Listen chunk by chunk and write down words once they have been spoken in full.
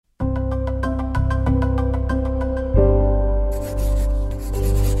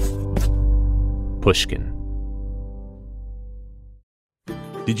Pushkin.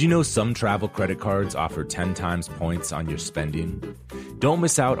 Did you know some travel credit cards offer 10 times points on your spending? Don't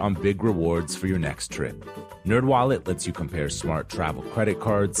miss out on big rewards for your next trip. NerdWallet lets you compare smart travel credit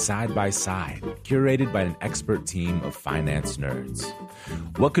cards side by side, curated by an expert team of finance nerds.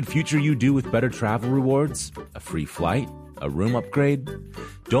 What could future you do with better travel rewards? A free flight? A room upgrade?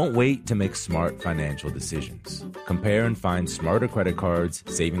 Don't wait to make smart financial decisions. Compare and find smarter credit cards,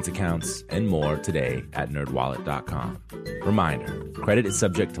 savings accounts, and more today at nerdwallet.com. Reminder, credit is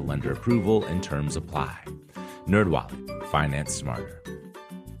subject to lender approval and terms apply. NerdWallet, finance smarter.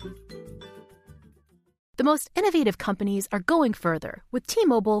 The most innovative companies are going further with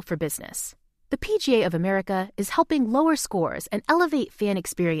T-Mobile for Business. The PGA of America is helping lower scores and elevate fan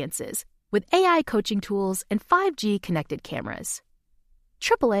experiences with AI coaching tools and 5G connected cameras.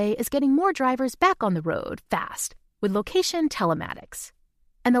 AAA is getting more drivers back on the road fast with location telematics.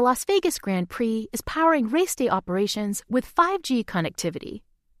 And the Las Vegas Grand Prix is powering race day operations with 5G connectivity,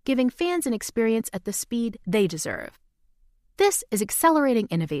 giving fans an experience at the speed they deserve. This is accelerating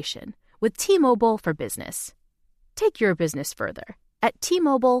innovation with T-Mobile for Business. Take your business further at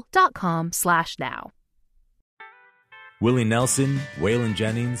T-Mobile.com/now. Willie Nelson, Waylon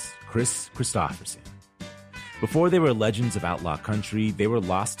Jennings, Chris Christopherson. Before they were legends of outlaw country, they were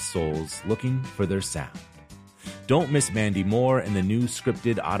lost souls looking for their sound. Don't miss Mandy Moore in the new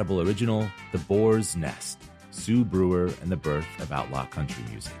scripted Audible original, The Boar's Nest, Sue Brewer and the Birth of Outlaw Country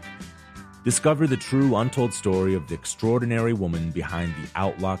Music. Discover the true untold story of the extraordinary woman behind the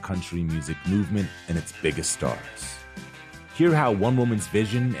outlaw country music movement and its biggest stars. Hear how one woman's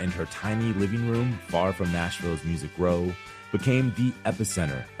vision and her tiny living room, far from Nashville's Music Row, became the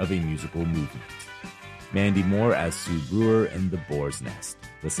epicenter of a musical movement. Mandy Moore as Sue Brewer in The Boar's Nest.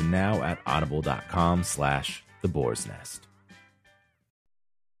 Listen now at audible.com/The Boar's Nest.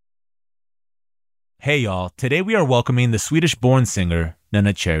 Hey y'all, today we are welcoming the Swedish-born singer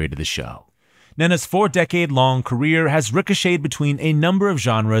Nenna Cherry to the show. Nenna's 4-decade-long career has ricocheted between a number of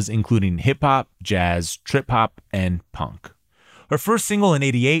genres including hip-hop, jazz, trip-hop, and punk. Her first single in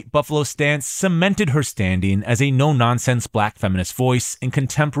 '88, Buffalo Stance, cemented her standing as a no-nonsense black feminist voice in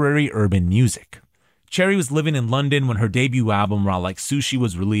contemporary urban music. Cherry was living in London when her debut album, Raw Like Sushi,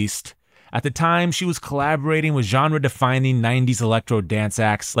 was released. At the time, she was collaborating with genre-defining 90s electro dance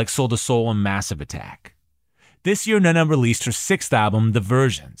acts like Soul II Soul and Massive Attack. This year, Nenna released her 6th album, The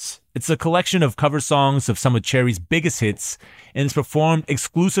Versions. It's a collection of cover songs of some of Cherry's biggest hits and is performed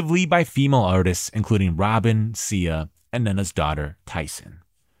exclusively by female artists, including Robin, Sia, and Nenna's daughter, Tyson.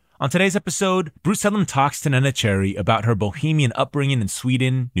 On today's episode, Bruce Headlam talks to Nenna Cherry about her bohemian upbringing in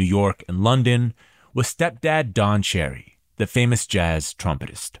Sweden, New York, and London with stepdad Don Cherry, the famous jazz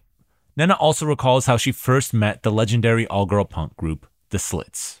trumpetist. Nenna also recalls how she first met the legendary all-girl punk group, The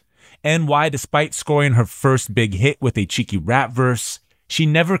Slits, and why, despite scoring her first big hit with a cheeky rap verse, she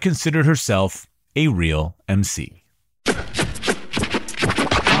never considered herself a real MC.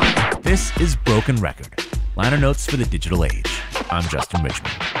 This is Broken Record, liner notes for the digital age. I'm Justin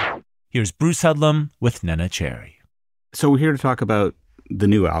Richmond. Here's Bruce Headlam with Nenna Cherry. So we're here to talk about the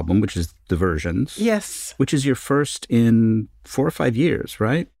new album, which is The Versions. Yes. Which is your first in 4 or 5 years,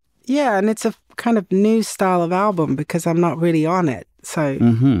 right? Yeah, and it's a kind of new style of album because I'm not really on it. So,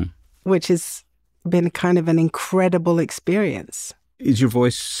 which has been kind of an incredible experience. Is your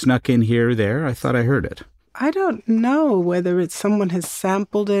voice snuck in here or there? I thought I heard it. I don't know whether it's someone has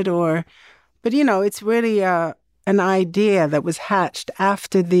sampled it or... But, you know, it's really an idea that was hatched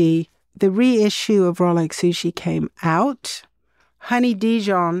after the reissue of Raw Like Sushi came out. Honey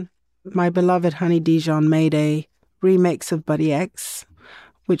Dijon, my beloved Honey Dijon, made a remix of Buddy X,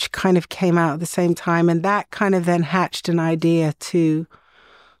 which kind of came out at the same time. And that kind of then hatched an idea to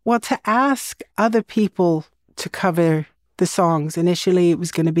ask other people to cover the songs. Initially, it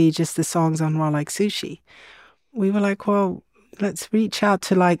was going to be just the songs on Raw Like Sushi. We were like, well, let's reach out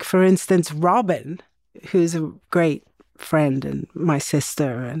to, like, for instance, Robin, who's a great friend and my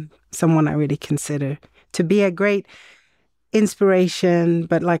sister and someone I really consider to be a great inspiration.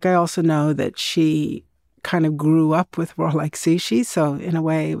 But, like, I also know that she kind of grew up with Raw Like Sushi. So in a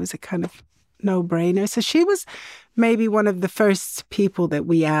way, it was a kind of no-brainer. So she was maybe one of the first people that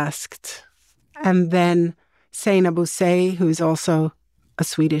we asked. And then Seinabo Buse, who's also a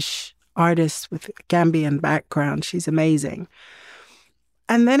Swedish artist with a Gambian background. She's amazing.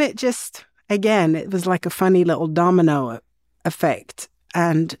 And then it just, again, it was like a funny little domino effect.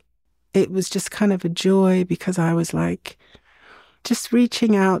 And it was just kind of a joy because I was like, just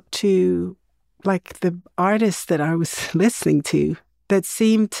reaching out to like the artists that I was listening to that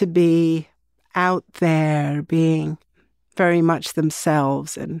seemed to be out there being very much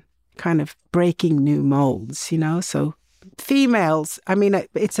themselves and kind of breaking new molds, you know? So females, I mean,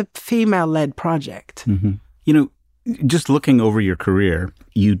 it's a female-led project. Mm-hmm. You know, just looking over your career,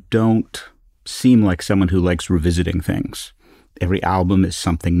 you don't seem like someone who likes revisiting things. Every album is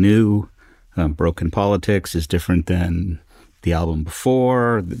something new. Broken Politics is different than the album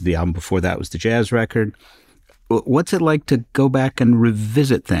before. The album before that was the jazz record. What's it like to go back and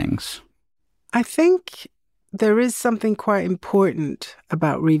revisit things? I think there is something quite important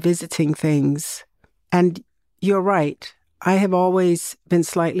about revisiting things. And you're right. I have always been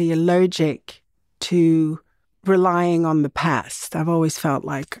slightly allergic to relying on the past. I've always felt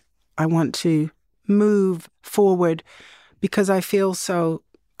like I want to move forward because I feel so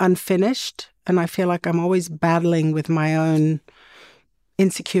unfinished, and I feel like I'm always battling with my own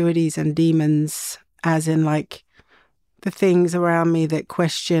insecurities and demons, as in like the things around me that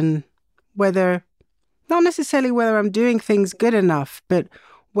question whether, not necessarily whether I'm doing things good enough, but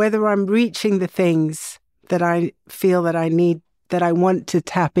whether I'm reaching the things that I feel that I need, that I want to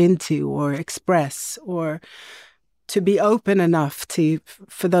tap into or express, or to be open enough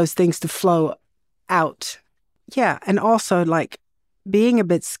for those things to flow out. Yeah, and also like being a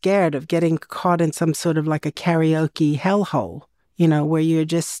bit scared of getting caught in some sort of like a karaoke hellhole, you know, where you're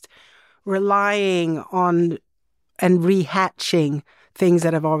just relying on and rehatching things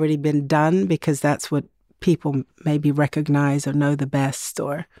that have already been done because that's what people maybe recognize or know the best.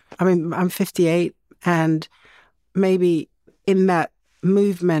 Or, I mean, I'm 58, and maybe in that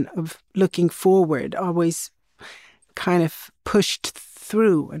movement of looking forward, always kind of pushed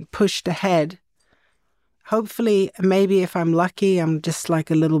through and pushed ahead. Hopefully, maybe if I'm lucky, I'm just like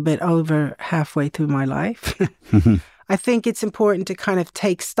a little bit over halfway through my life. I think it's important to kind of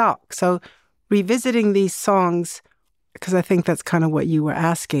take stock. So revisiting these songs, because I think that's kind of what you were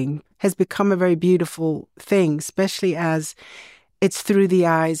asking, has become a very beautiful thing, especially as it's through the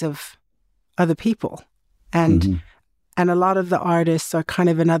eyes of other people. And and a lot of the artists are kind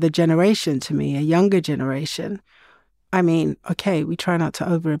of another generation to me, a younger generation. I mean, okay, we try not to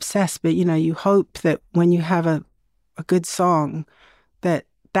over-obsess, but, you know, you hope that when you have a good song, that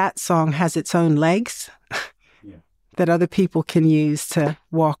song has its own legs that other people can use to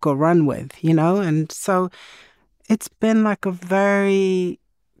walk or run with, you know? And so it's been like a very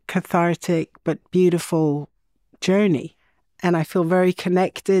cathartic but beautiful journey. And I feel very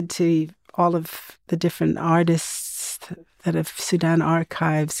connected to all of the different artists that have Sudan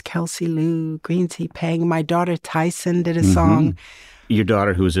Archives, Kelsey Lu, Green Tea Peng. My daughter Tyson did a song. Your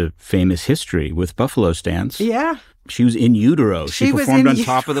daughter, who has a famous history with Buffalo Stance. Yeah. She was in utero. She performed on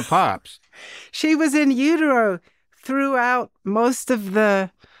Top of the Pops. She was in utero throughout most of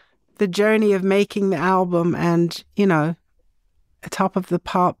the journey of making the album, and, you know, Top of the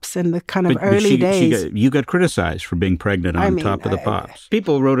Pops and the kind of early days. You got criticized for being pregnant on Top of the Pops.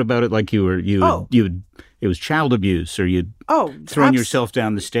 People wrote about it like it was child abuse, or you'd thrown yourself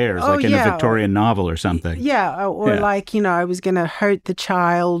down the stairs like in a Victorian novel or something. Yeah, or like, you know, I was going to hurt the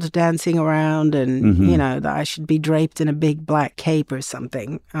child dancing around, and, you know, that I should be draped in a big black cape or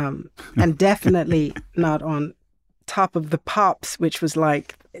something. And definitely not on Top of the Pops, which was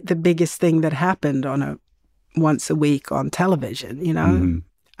like the biggest thing that happened on once a week on television, you know?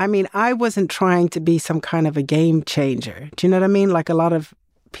 I mean, I wasn't trying to be some kind of a game changer. Do you know what I mean? Like, a lot of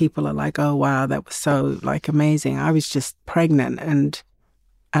people are like, oh, wow, that was so, like, amazing. I was just pregnant, and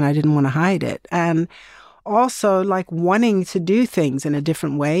I didn't want to hide it. And also, like, wanting to do things in a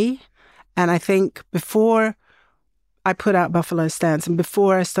different way. And I think before I put out Buffalo Stance and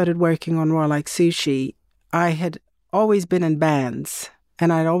before I started working on Raw Like Sushi, I had always been in bands,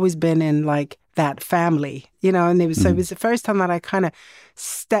 and I'd always been in, like, that family, you know, and so it was the first time that I kind of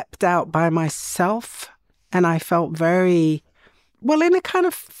stepped out by myself, and I felt very, well, in a kind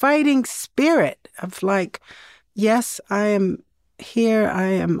of fighting spirit of like, yes, I am here, I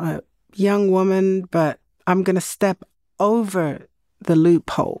am a young woman, but I'm going to step over the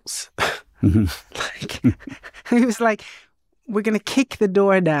loopholes. Like, it was like, we're going to kick the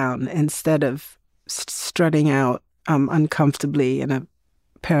door down instead of strutting out uncomfortably in a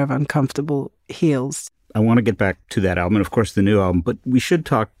pair of uncomfortable heels. I want to get back to that album, and of course the new album, but we should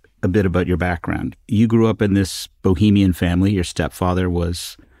talk a bit about your background. You grew up in this bohemian family. Your stepfather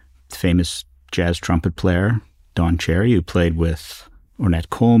was the famous jazz trumpet player, Don Cherry, who played with Ornette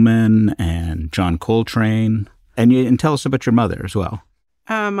Coleman and John Coltrane. And tell us about your mother as well.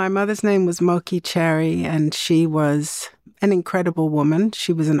 My mother's name was Moki Cherry, and she was an incredible woman.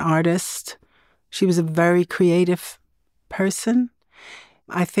 She was an artist. She was a very creative person.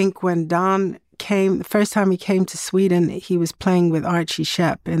 I think when Don came, the first time he came to Sweden, he was playing with Archie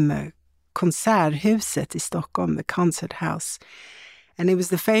Shepp in the Konserthuset in Stockholm, the concert house. And it was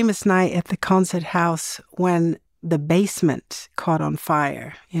the famous night at the concert house when the basement caught on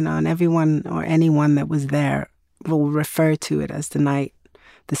fire, and everyone or anyone that was there will refer to it as the night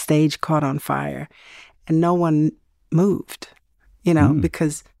the stage caught on fire. And no one moved,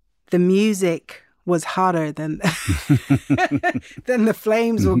 because the music was hotter than than the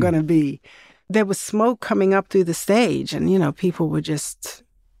flames were going to be. There was smoke coming up through the stage, and, people were just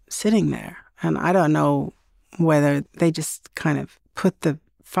sitting there. And I don't know whether they just kind of put the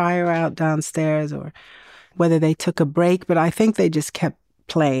fire out downstairs or whether they took a break, but I think they just kept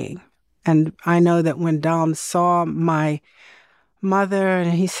playing. And I know that when Don saw my mother,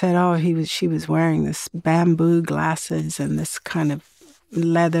 and he said, she was wearing this bamboo glasses and this kind of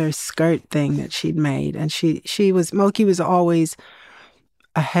leather skirt thing that she'd made. And Moki was always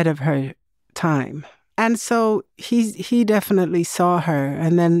ahead of her time. And so he definitely saw her.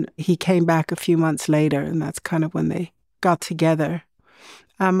 And then he came back a few months later, and that's kind of when they got together.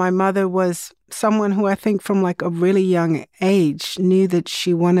 My mother was someone who I think from like a really young age knew that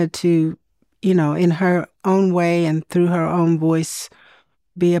she wanted to, in her own way and through her own voice,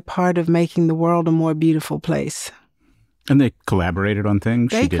 be a part of making the world a more beautiful place. And they collaborated on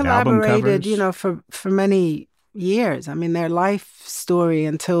things? They she did album collaborated, covers? for many years. I mean, their life story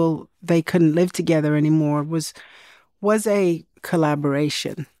until they couldn't live together anymore was a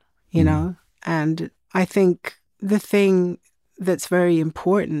collaboration, And I think the thing that's very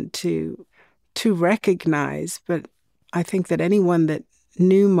important to recognize, but I think that anyone that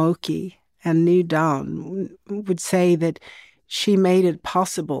knew Moki and knew Don would say that she made it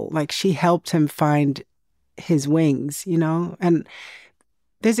possible. Like, she helped him find his wings, And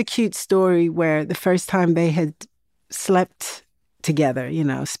there's a cute story where the first time they had slept together,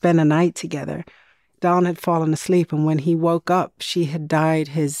 spent a night together, Don had fallen asleep, and when he woke up, she had dyed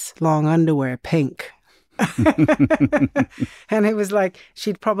his long underwear pink. And it was like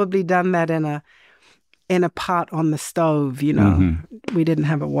she'd probably done that in a pot on the stove, Mm-hmm. We didn't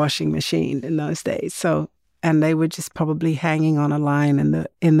have a washing machine in those days. So, and they were just probably hanging on a line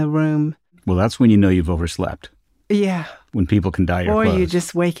in the room. Well, that's when you know you've overslept. Yeah. When people can dye your clothes. Or you're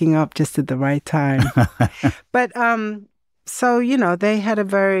just waking up just at the right time. But so, they had a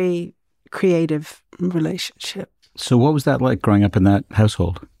very creative relationship. So what was that like growing up in that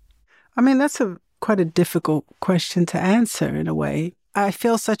household? I mean, that's quite a difficult question to answer in a way. I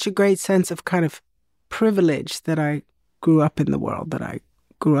feel such a great sense of kind of privilege that I grew up in the world that I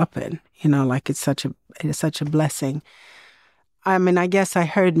grew up in. Like it's such a blessing. I mean, I guess I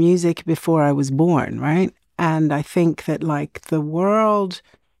heard music before I was born, right? And I think that like the world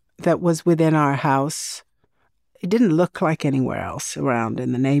that was within our house, it didn't look like anywhere else around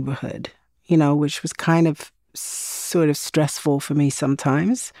in the neighborhood, which was kind of sort of stressful for me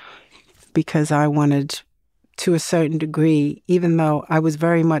sometimes, because I wanted, to a certain degree, even though I was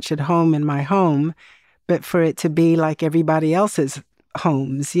very much at home in my home, but for it to be like everybody else's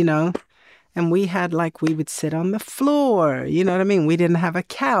homes, And we would sit on the floor, you know what I mean? We didn't have a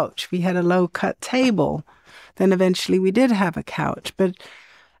couch. We had a low-cut table. Then eventually we did have a couch. But,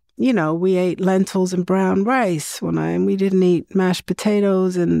 we ate lentils and brown rice and we didn't eat mashed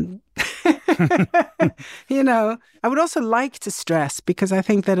potatoes and, I would also like to stress, because I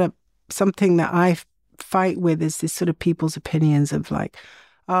think that something that I fight with is this sort of people's opinions of like,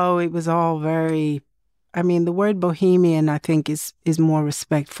 oh, it was all very... I mean, the word bohemian, I think, is more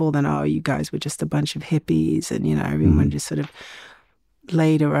respectful than, oh, you guys were just a bunch of hippies and, everyone just sort of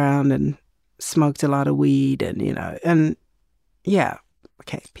laid around and smoked a lot of weed and, and yeah,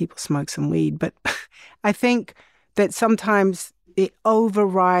 okay, people smoke some weed. But I think that sometimes it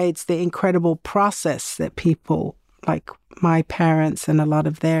overrides the incredible process that people like my parents and a lot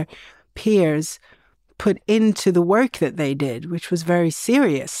of their peers put into the work that they did, which was very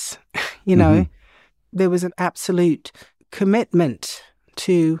serious, Mm-hmm. There was an absolute commitment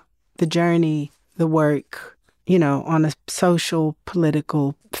to the journey, the work, on a social,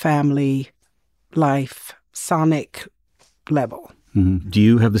 political, family, life, sonic level. Mm-hmm. Do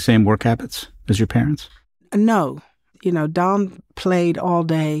you have the same work habits as your parents? No. Don played all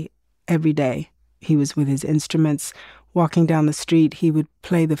day, every day. He was with his instruments. Walking down the street, he would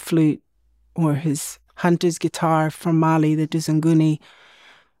play the flute or his hunter's guitar from Mali, the Duzunguni.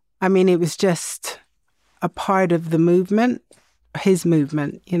 I mean, it was just a part of the movement, his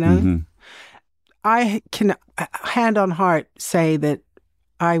movement, Mm-hmm. I can, hand on heart, say that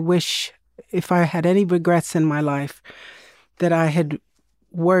I wish, if I had any regrets in my life, that I had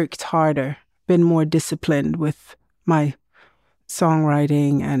worked harder, been more disciplined with my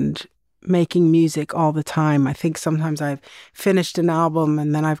songwriting and making music all the time. I think sometimes I've finished an album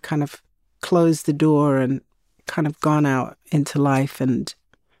and then I've kind of closed the door and kind of gone out into life and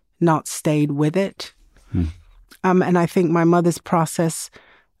not stayed with it. And I think my mother's process,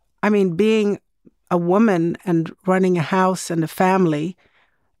 I mean, being a woman and running a house and a family,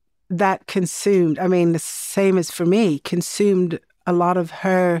 that consumed, I mean, the same as for me, consumed a lot of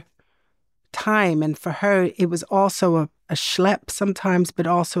her time. And for her, it was also a schlep sometimes, but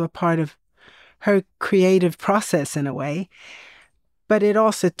also a part of her creative process in a way. But it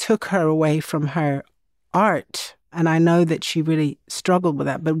also took her away from her art. And I know that she really struggled with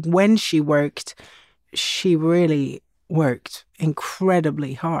that. But when she worked, she really worked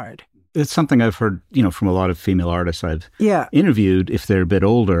incredibly hard. It's something I've heard, from a lot of female artists I've interviewed. If they're a bit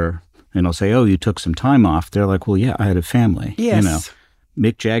older and I'll say, oh, you took some time off. They're like, well, yeah, I had a family. Yes.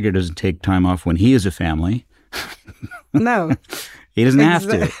 Mick Jagger doesn't take time off when he has a family. No. He doesn't have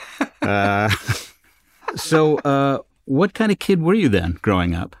to. So what kind of kid were you then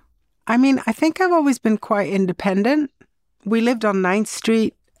growing up? I mean, I think I've always been quite independent. We lived on 9th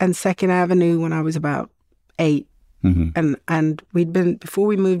Street and 2nd Avenue when I was about 8. Mm-hmm. And we'd been, before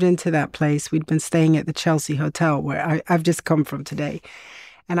we moved into that place, we'd been staying at the Chelsea Hotel where I've just come from today.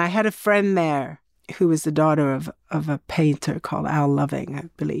 And I had a friend there who was the daughter of a painter called Al Loving, I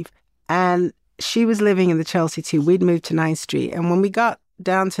believe. And she was living in the Chelsea too. We'd moved to 9th Street. And when we got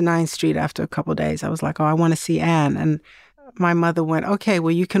down to 9th Street after a couple of days, I was like, oh, I want to see Anne. And my mother went, okay,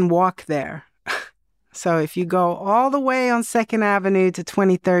 well, you can walk there. So if you go all the way on 2nd Avenue to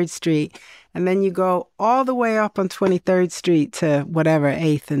 23rd Street, and then you go all the way up on 23rd Street to whatever,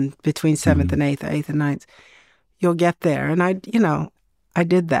 8th and between 7th and 8th, or 8th and 9th, you'll get there. And I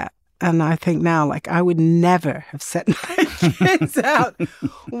did that. And I think now, like, I would never have set my kids out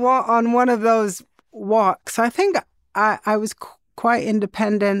on one of those walks. So I think I was quite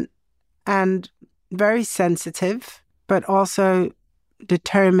independent and very sensitive, but also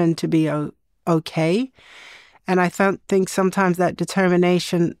determined to be okay. And I think sometimes that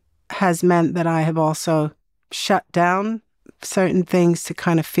determination has meant that I have also shut down certain things to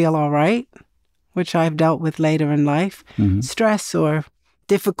kind of feel all right, which I've dealt with later in life. Mm-hmm. Stress or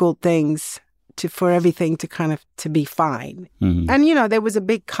difficult things for everything to kind of to be fine. Mm-hmm. And, there was a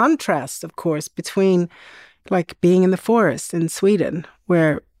big contrast, of course, between like being in the forest in Sweden,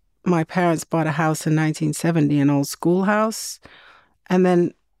 where my parents bought a house in 1970, an old schoolhouse, and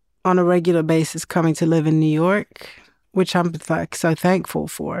then on a regular basis coming to live in New York, which I'm like so thankful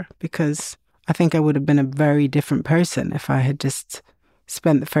for, because I think I would have been a very different person if I had just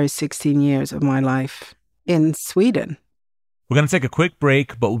spent the first 16 years of my life in Sweden. We're going to take a quick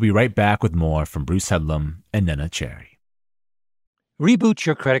break, but we'll be right back with more from Bruce Headlam and Neneh Cherry. Reboot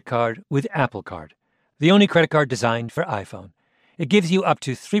your credit card with Apple Card, the only credit card designed for iPhone. It gives you up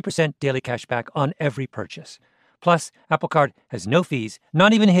to 3% daily cash back on every purchase. Plus, Apple Card has no fees,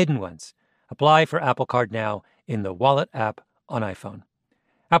 not even hidden ones. Apply for Apple Card now in the Wallet app on iPhone.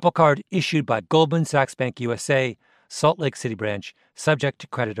 Apple Card issued by Goldman Sachs Bank USA, Salt Lake City branch, subject to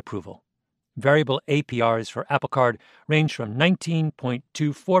credit approval. Variable APRs for Apple Card range from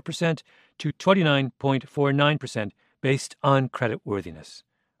 19.24% to 29.49% based on creditworthiness.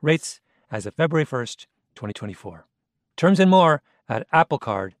 Rates as of February 1st, 2024. Terms and more at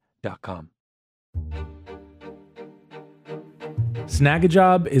applecard.com.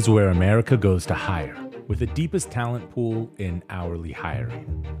 Snagajob is where America goes to hire, with the deepest talent pool in hourly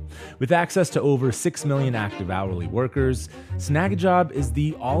hiring. With access to over 6 million active hourly workers, Snagajob is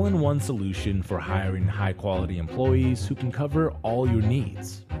the all-in-one solution for hiring high-quality employees who can cover all your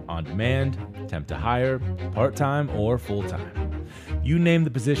needs: on demand, temp to hire, part-time, or full-time. You name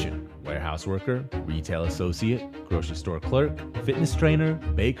the position: warehouse worker, retail associate, grocery store clerk, fitness trainer,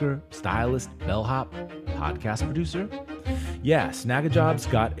 baker, stylist, bellhop, podcast producer. Yeah, Snagajob's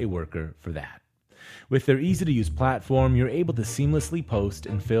got a worker for that. With their easy-to-use platform, you're able to seamlessly post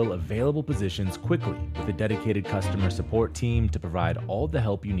and fill available positions quickly with a dedicated customer support team to provide all the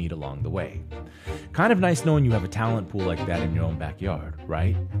help you need along the way. Kind of nice knowing you have a talent pool like that in your own backyard,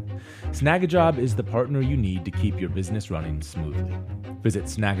 right? Snagajob is the partner you need to keep your business running smoothly. Visit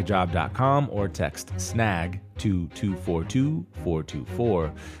snagajob.com or text SNAG to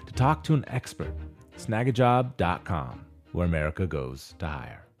 242-424 to talk to an expert. Snagajob.com, where America goes to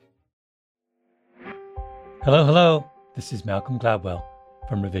hire. Hello. This is Malcolm Gladwell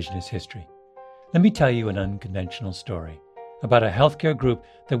from Revisionist History. Let me tell you an unconventional story about a healthcare group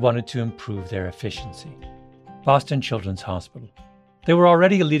that wanted to improve their efficiency. Boston Children's Hospital. They were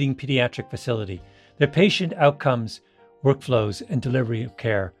already a leading pediatric facility. Their patient outcomes, workflows, and delivery of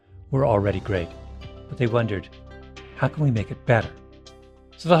care were already great. But they wondered, how can we make it better?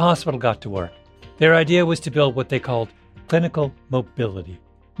 So the hospital got to work. Their idea was to build what they called clinical mobility,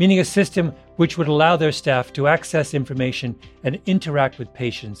 meaning a system which would allow their staff to access information and interact with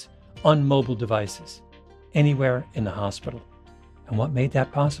patients on mobile devices, anywhere in the hospital. And what made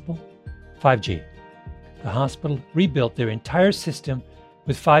that possible? 5G. The hospital rebuilt their entire system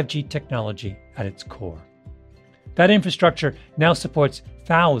with 5G technology at its core. That infrastructure now supports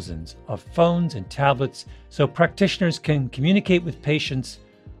thousands of phones and tablets so practitioners can communicate with patients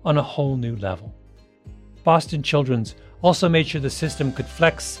on a whole new level. Boston Children's also made sure the system could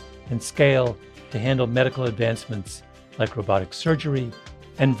flex and scale to handle medical advancements like robotic surgery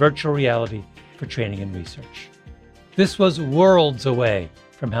and virtual reality for training and research. This was worlds away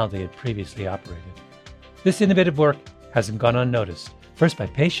from how they had previously operated. This innovative work hasn't gone unnoticed, first by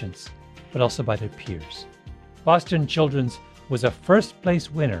patients, but also by their peers. Boston Children's was a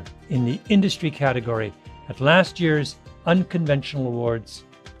first-place winner in the industry category at last year's Unconventional Awards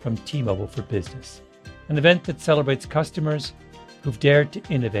from T-Mobile for Business, an event that celebrates customers who've dared to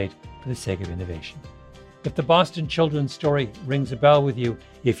innovate for the sake of innovation. If the Boston Children's story rings a bell with you,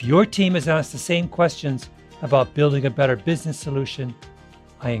 if your team has asked the same questions about building a better business solution,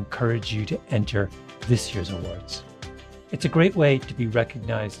 I encourage you to enter this year's awards. It's a great way to be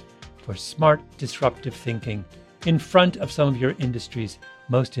recognized for smart, disruptive thinking in front of some of your industry's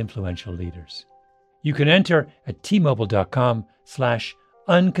most influential leaders. You can enter at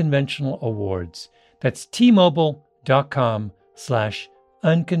tmobile.com/unconventional awards. That's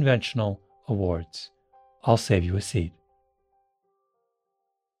tmobile.com/unconventional awards. I'll save you a seat.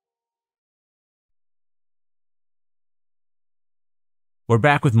 We're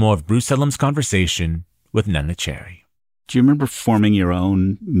back with more of Bruce Elam's conversation with Neneh Cherry. Do you remember forming your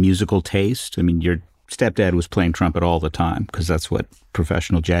own musical taste? I mean, your stepdad was playing trumpet all the time because that's what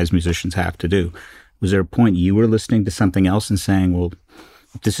professional jazz musicians have to do. Was there a point you were listening to something else and saying, well,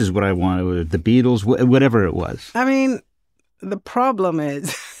 this is what I want, the Beatles, whatever it was? I mean, the problem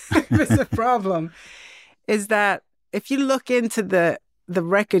is, the problem is that if you look into the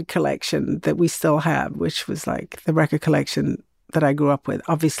record collection that we still have, which was like the record collection that I grew up with,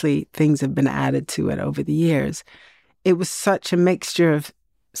 obviously things have been added to it over the years. It was such a mixture of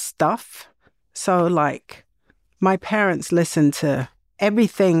stuff. So like my parents listened to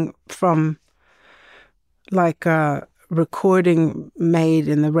everything from like a recording made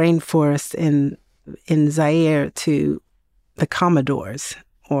in the rainforest in Zaire to the Commodores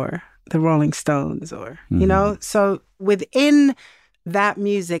or the Rolling Stones or, you know, so within that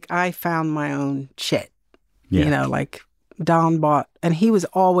music, I found my own shit, you know, like Don bought, and he was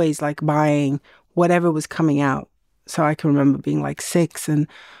always like buying whatever was coming out. So I can remember being like 6 and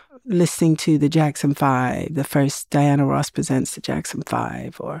listening to the Jackson 5, the first Diana Ross Presents the Jackson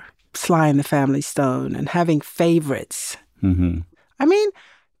 5, or Sly and the Family Stone, and having favorites. I mean,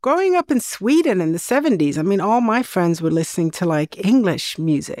 growing up in Sweden in the 70s, I mean, all my friends were listening to like English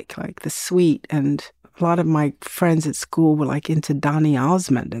music, like The Sweet, and a lot of my friends at school were like into Donny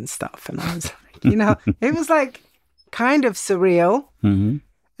Osmond and stuff. And I was like, you know, it was like kind of surreal.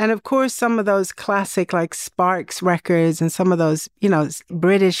 And of course, some of those classic like Sparks records and some of those, you know,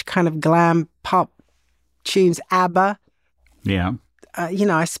 British kind of glam pop tunes, ABBA. Yeah. You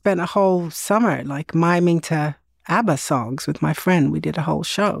know, I spent a whole summer like miming to ABBA songs with my friend. We did a whole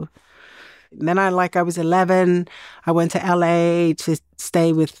show. And then I was 11. I went to LA to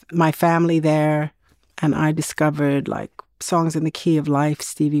stay with my family there. And I discovered like songs in the key of life,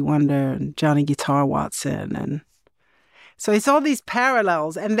 Stevie Wonder and Johnny Guitar Watson. And so it's all these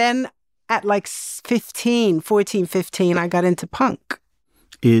parallels. And then at like 14, 15, I got into punk.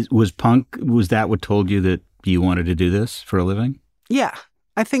 Was that what told you that you wanted to do this for a living? Yeah,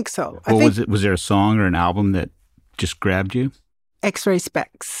 I think so. Was there a song or an album that just grabbed you? X-Ray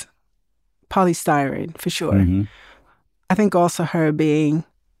Specs, Polystyrene, for sure. I think also her being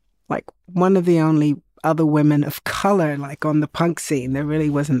like one of the only other women of color, like on the punk scene. There really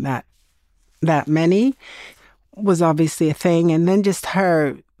wasn't that many, was obviously a thing. And then just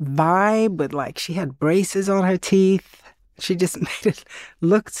her vibe with like, she had braces on her teeth. She just made it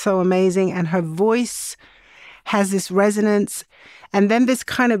look so amazing. And her voice has this resonance. And then this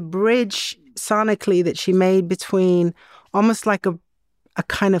kind of bridge sonically that she made between almost like a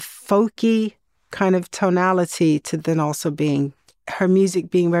kind of folky kind of tonality to then also being her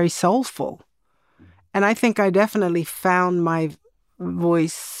music being very soulful. And I think I definitely found my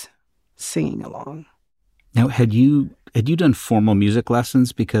voice singing along. Now, had you done formal music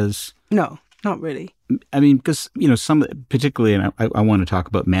lessons? Because no, not really. I mean, because, you know, some, particularly, and I want to talk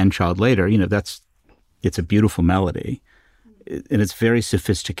about Man-Child later, you know, it's a beautiful melody and it's very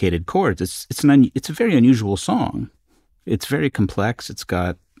sophisticated chords. It's a very unusual song. It's very complex. It's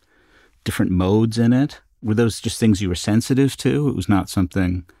got different modes in it. Were those just things you were sensitive to? It was not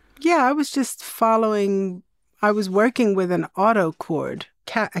something... Yeah, I was just following. I was working with an auto chord,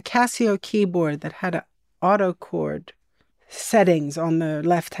 a Casio keyboard that had an auto chord settings on the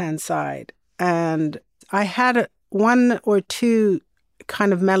left-hand side. And I had one or two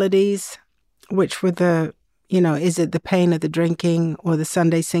kind of melodies, which were the, is it the pain of the drinking or the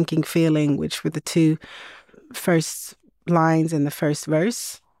Sunday sinking feeling, which were the two first lines in the first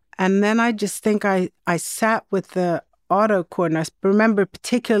verse. And then I just think I sat with the auto chord, and I remember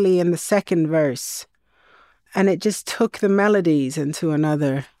particularly in the second verse, and it just took the melodies into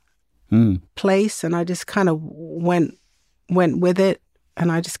another place, and I just kind of went with it,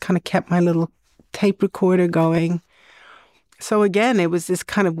 and I just kind of kept my little tape recorder going. So again, it was this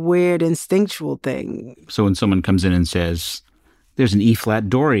kind of weird instinctual thing. So when someone comes in and says, there's an E-flat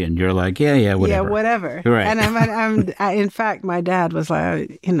Dorian, you're like, yeah, whatever. Yeah, whatever. Right. And in fact, my dad was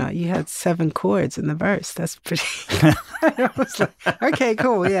like, you had 7 chords in the verse. That's pretty... I was like, okay,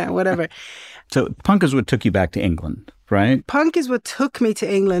 cool, yeah, whatever. So punk is what took you back to England, right? Punk is what took me to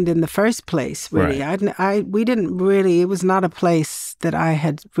England in the first place, really. Right. We didn't really... It was not a place that I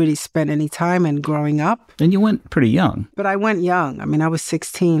had really spent any time in growing up. And you went pretty young. But I went young. I mean, I was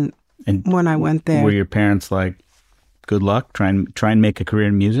 16 when I went there. Were your parents like, good luck, try and make a career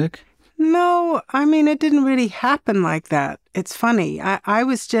in music? No, I mean, it didn't really happen like that. It's funny. I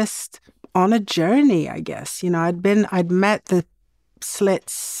was just on a journey, I guess. I'd met the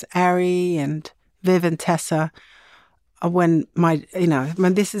Slits, Ari and Viv and Tessa when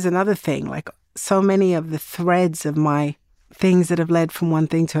this is another thing, like so many of the threads of my things that have led from one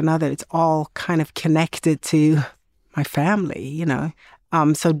thing to another, it's all kind of connected to my family,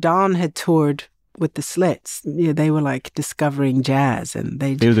 So Don had toured with the Slits. They were like discovering jazz, and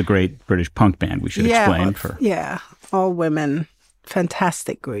they were the great British punk band, we should explain for. Yeah, all women,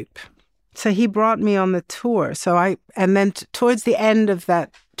 fantastic group. So he brought me on the tour. And then towards the end of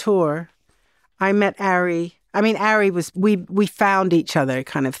that tour, I met Ari. I mean, Ari was, we found each other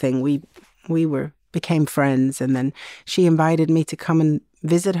kind of thing. We became friends, and then she invited me to come and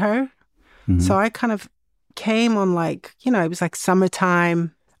visit her. Mm-hmm. So I kind of came on it was like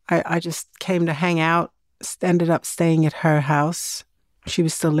summertime. I just came to hang out, ended up staying at her house. She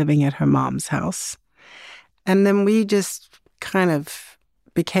was still living at her mom's house. And then we just kind of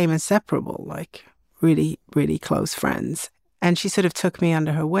became inseparable, like really, really close friends. And she sort of took me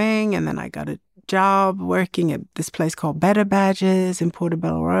under her wing, and then I got a job working at this place called Better Badges in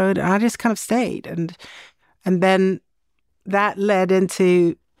Portobello Road. And I just kind of stayed. And then that led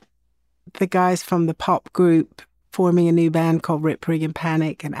into the guys from the pop group forming a new band called Rip Rig and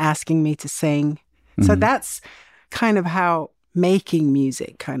Panic and asking me to sing. Mm-hmm. So that's kind of how making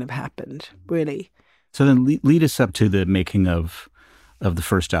music kind of happened, really. So then lead us up to the making of the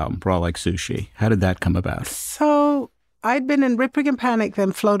first album, Raw Like Sushi. How did that come about? So I'd been in Rip Rig and Panic,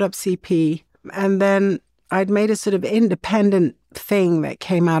 then Float Up CP, and then I'd made a sort of independent thing that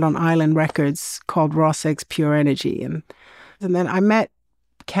came out on Island Records called Raw Sex Pure Energy. And then I met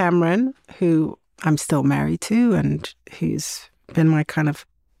Cameron, who I'm still married to, and who's been my kind of,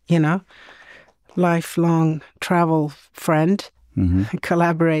 lifelong travel friend,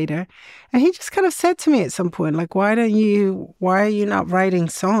 collaborator. And he just kind of said to me at some point, like, why are you not writing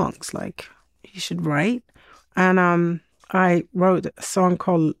songs? Like, you should write. And I wrote a song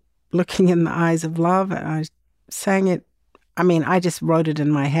called Looking in the Eyes of Love, and I sang it. I mean, I just wrote it in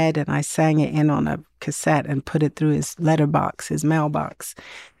my head, and I sang it in on a cassette and put it through his letterbox, his mailbox.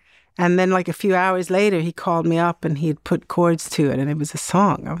 And then like a few hours later, he called me up and he had put chords to it, and it was a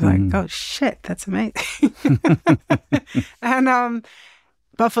song. I was like, oh, shit, that's amazing. And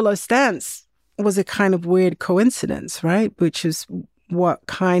Buffalo Stance was a kind of weird coincidence, right? Which is what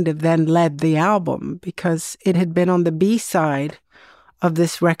kind of then led the album, because it had been on the B-side of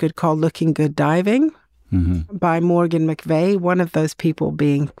this record called Looking Good Diving by Morgan McVeigh, one of those people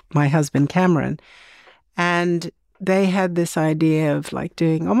being my husband, Cameron. And they had this idea of like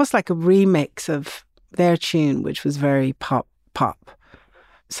doing almost like a remix of their tune, which was very pop.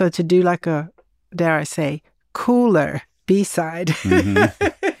 So to do like a, dare I say, cooler B-side.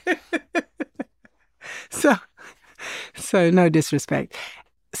 So no disrespect.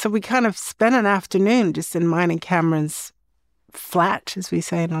 So we kind of spent an afternoon just in mine and Cameron's flat, as we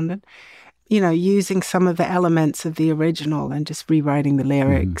say in London, using some of the elements of the original and just rewriting the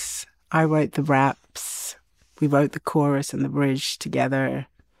lyrics. I wrote the raps. We wrote the chorus and the bridge together.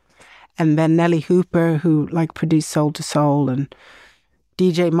 And then Nelly Hooper, who produced Soul to Soul, and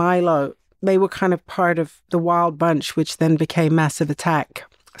DJ Milo, they were kind of part of the Wild Bunch, which then became Massive Attack.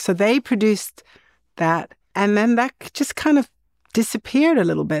 So they produced that. And then that just kind of disappeared a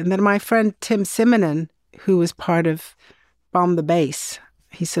little bit. And then my friend Tim Simonon, who was part of Bomb the Bass,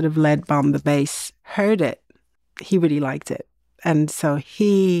 he sort of led Bomb the Bass, heard it. He really liked it. And so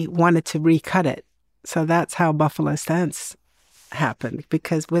he wanted to recut it. So that's how Buffalo Stance happened.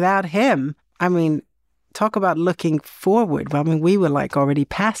 Because without him, I mean, talk about looking forward. Well, I mean, we were like already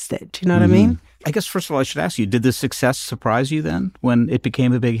past it. Do you know what I mean? I guess, first of all, I should ask you, did the success surprise you then when it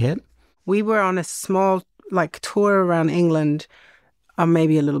became a big hit? We were on a small tour around England, or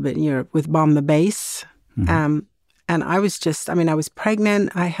maybe a little bit in Europe, with Bomb the Bass. And I was I was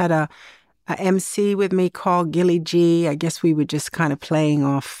pregnant. I had a MC with me called Gilly G. I guess we were just kind of playing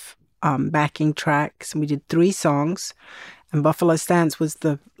off backing tracks. And we did 3 songs. And Buffalo Stance was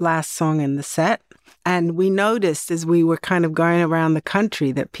the last song in the set. And we noticed as we were kind of going around the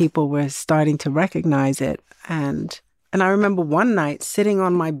country that people were starting to recognize it. And I remember one night sitting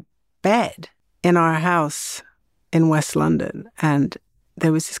on my bed in our house in West London. And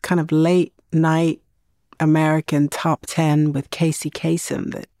there was this kind of late night American top 10 with Casey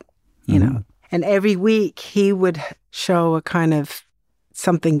Kasem that, you know, and every week he would show a kind of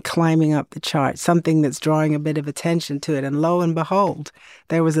something climbing up the chart, something that's drawing a bit of attention to it. And lo and behold,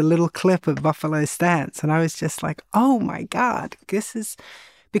 there was a little clip of Buffalo Stance. And I was just like, oh my God, this is,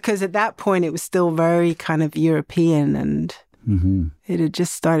 because at that point it was still very kind of European and it had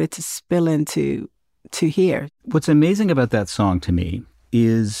just started to spill into here. What's amazing about that song to me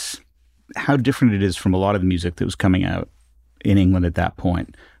is how different it is from a lot of the music that was coming out in England at that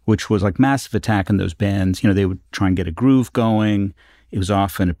point, which was like Massive Attack and those bands. You know, they would try and get a groove going. It was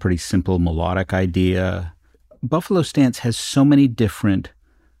often a pretty simple melodic idea. Buffalo Stance has so many different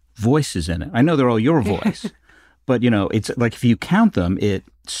voices in it. I know they're all your voice, but, you know, it's like if you count them, it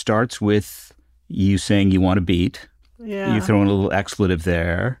starts with you saying you want a beat. Yeah. You throw in a little expletive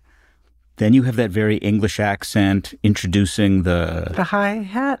there. Then you have that very English accent introducing the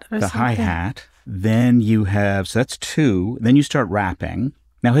hi-hat or the something. hi-hat. Then you have, so that's 2. Then you start rapping.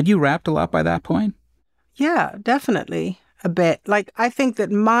 Now, had you rapped a lot by that point? Yeah, definitely. A bit. Like, I think that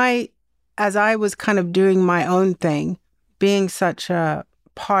as I was kind of doing my own thing, being such a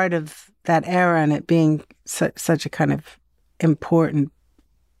part of that era and it being such a kind of important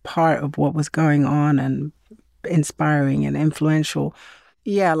part of what was going on and inspiring and influential,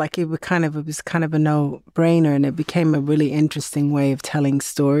 yeah, like it was kind of a no-brainer, and it became a really interesting way of telling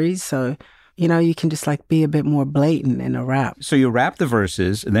stories. So, you know, you can just like be a bit more blatant in a rap. So you rap the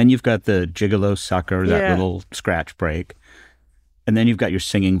verses, and then you've got the gigolo sucker, that little scratch break. And then you've got your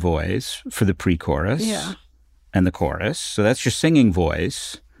singing voice for the pre-chorus and the chorus. So that's your singing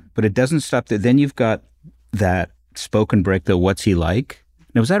voice, but it doesn't stop there. Then you've got that spoken break, the what's he like?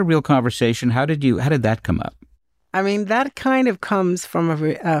 Now, was that a real conversation? How did that come up? I mean, that kind of comes from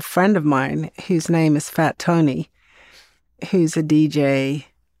a friend of mine whose name is Fat Tony, who's a DJ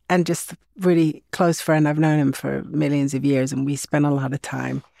and just a really close friend. I've known him for millions of years, and we spent a lot of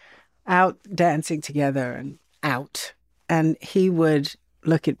time out dancing together and out. And he would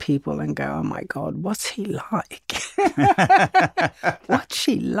look at people and go, oh my God, what's he like? What's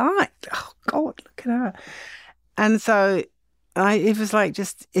she like? Oh God, look at her. And so it was like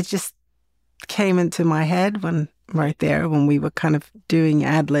it just came into my head when we were kind of doing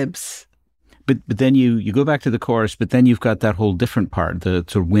ad-libs. But then you go back to the chorus, but then you've got that whole different part, the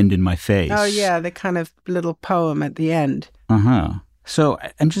sort of wind in my face. Oh yeah, the kind of little poem at the end. Uh-huh. So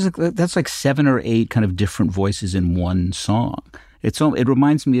I'm just like, that's like 7 or 8 kind of different voices in one song. It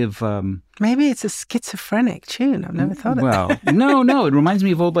reminds me of... maybe it's a schizophrenic tune. I've never thought of that. Well, no. It reminds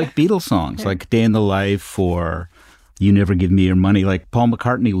me of old like Beatles songs, like Day in the Life or You Never Give Me Your Money. Like Paul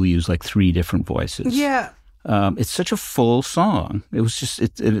McCartney will use like 3 different voices. Yeah. It's such a full song. It was just,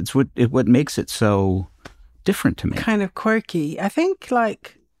 it's what makes it so different to me. Kind of quirky. I think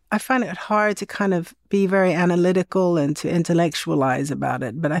like... I find it hard to kind of be very analytical and to intellectualize about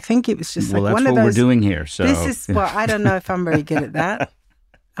it. But I think it was just like one of those... Well, that's what we're doing here, so... Well, I don't know if I'm very good at that,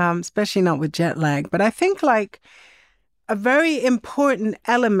 especially not with jet lag. But I think like a very important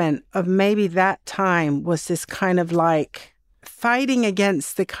element of maybe that time was this kind of like fighting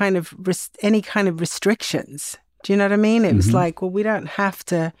against the kind of any kind of restrictions. Do you know what I mean? It was like, well, we don't have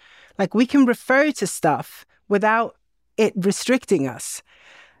to... Like, we can refer to stuff without it restricting us.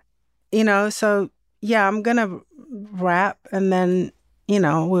 You know, so, yeah, I'm going to rap and then, you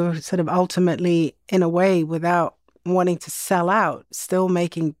know, we're sort of ultimately, in a way, without wanting to sell out, still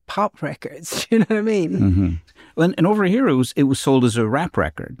making pop records. You know what I mean? Mm-hmm. And over here, it was sold as a rap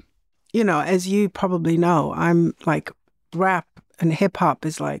record. You know, as you probably know, I'm like, rap and hip hop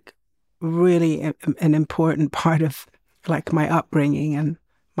is like really an important part of like my upbringing and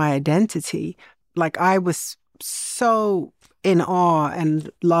my identity. Like I was so in awe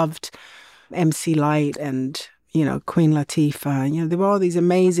and loved MC Lyte and, Queen Latifah. There were all these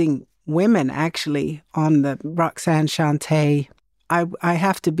amazing women actually on the Roxanne Shante. I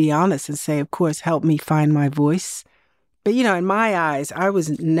have to be honest and say, of course, helped me find my voice. But, in my eyes, I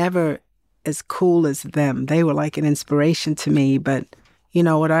was never as cool as them. They were like an inspiration to me. But,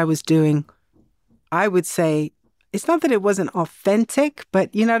 what I was doing, I would say, it's not that it wasn't authentic,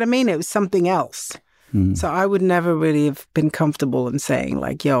 but you know what I mean? It was something else. So I would never really have been comfortable in saying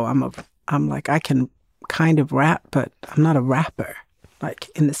like, yo, I'm like, I can kind of rap, but I'm not a rapper. Like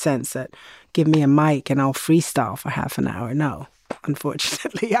in the sense that give me a mic and I'll freestyle for half an hour. No,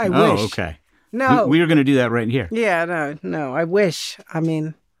 unfortunately, I wish. Oh, okay. No. We are going to do that right here. Yeah, no, I wish. I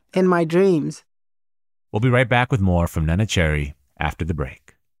mean, in my dreams. We'll be right back with more from Neneh Cherry after the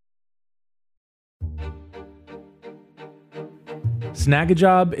break.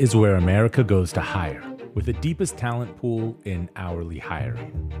 Snagajob is where America goes to hire, with the deepest talent pool in hourly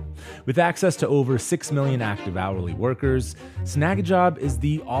hiring. With access to over 6 million active hourly workers, Snagajob is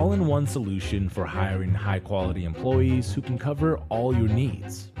the all-in-one solution for hiring high-quality employees who can cover all your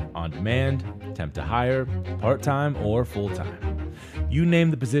needs, on demand, temp to hire, part-time, or full-time. You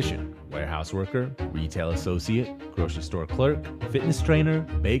name the position: warehouse worker, retail associate, grocery store clerk, fitness trainer,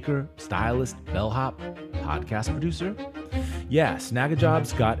 baker, stylist, bellhop, podcast producer. Yeah,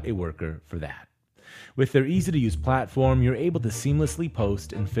 Snagajob's got a worker for that. With their easy-to-use platform, you're able to seamlessly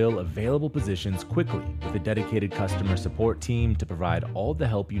post and fill available positions quickly with a dedicated customer support team to provide all the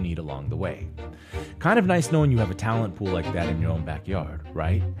help you need along the way. Kind of nice knowing you have a talent pool like that in your own backyard,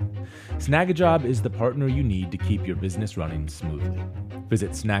 right? Snagajob is the partner you need to keep your business running smoothly.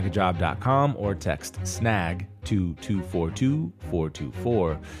 Visit snagajob.com or text SNAG to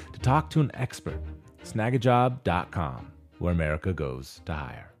 242-424 to talk to an expert. Snagajob.com, where America goes to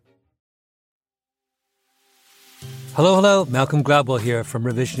hire. Hello, Malcolm Gladwell here from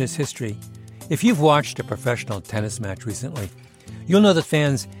Revisionist History. If you've watched a professional tennis match recently, you'll know that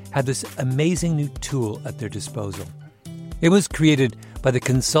fans have this amazing new tool at their disposal. It was created by the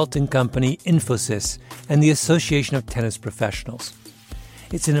consulting company Infosys and the Association of Tennis Professionals.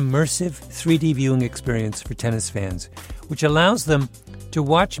 It's an immersive 3D viewing experience for tennis fans, which allows them to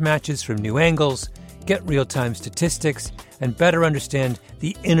watch matches from new angles, get real-time statistics, and better understand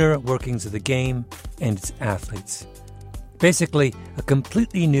the inner workings of the game and its athletes. Basically, a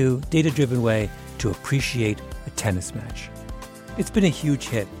completely new, data-driven way to appreciate a tennis match. It's been a huge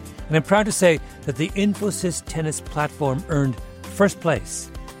hit, and I'm proud to say that the Infosys Tennis platform earned first place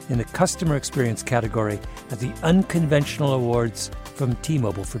in the customer experience category at the Unconventional Awards from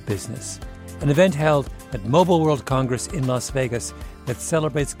T-Mobile for Business, an event held at Mobile World Congress in Las Vegas that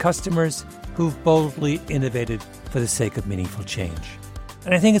celebrates customers who've boldly innovated for the sake of meaningful change.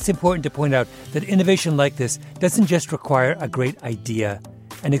 And I think it's important to point out that innovation like this doesn't just require a great idea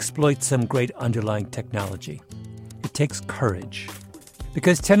and exploit some great underlying technology. It takes courage.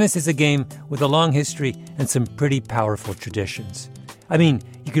 Because tennis is a game with a long history and some pretty powerful traditions. I mean,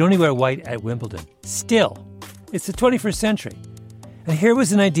 you can only wear white at Wimbledon. Still, it's the 21st century. And here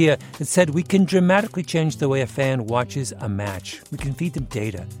was an idea that said we can dramatically change the way a fan watches a match. We can feed them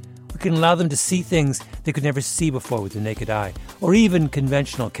data. We can allow them to see things they could never see before with the naked eye, or even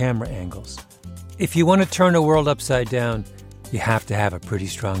conventional camera angles. If you want to turn a world upside down, you have to have a pretty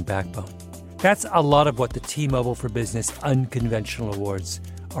strong backbone. That's a lot of what the T-Mobile for Business Unconventional Awards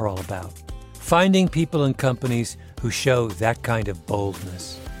are all about. Finding people and companies who show that kind of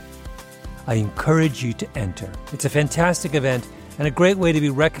boldness. I encourage you to enter. It's a fantastic event and a great way to be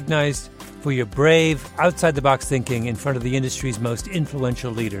recognized for your brave, outside-the-box thinking in front of the industry's most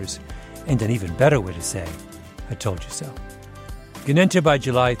influential leaders, and an even better way to say, I told you so. You can enter by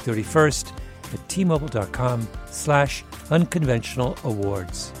July 31st at tmobile.com/unconventional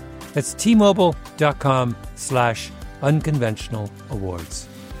awards. That's tmobile.com/unconventional awards.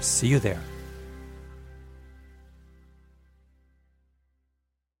 See you there.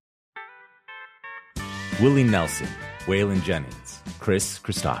 Willie Nelson, Waylon Jennings, Chris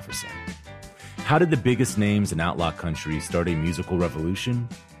Christopherson. How did the biggest names in outlaw country start a musical revolution?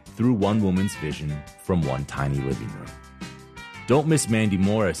 Through one woman's vision from one tiny living room. Don't miss Mandy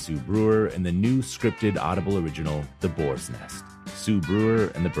Moore as Sue Brewer in the new scripted Audible original, The Boar's Nest, Sue Brewer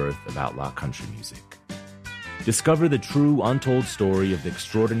and the Birth of Outlaw Country Music. Discover the true, untold story of the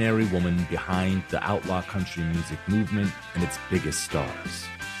extraordinary woman behind the outlaw country music movement and its biggest stars.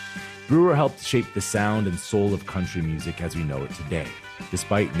 Brewer helped shape the sound and soul of country music as we know it today,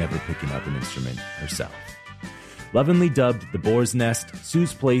 despite never picking up an instrument herself. Lovingly dubbed The Boar's Nest,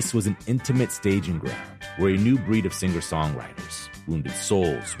 Sue's place was an intimate staging ground where a new breed of singer-songwriters, wounded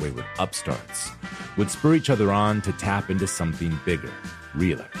souls, wayward upstarts, would spur each other on to tap into something bigger,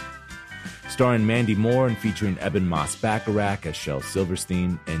 realer. Starring Mandy Moore and featuring Eben Moss-Bacharach as Shel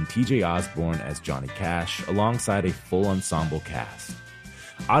Silverstein and TJ Osborne as Johnny Cash, alongside a full ensemble cast.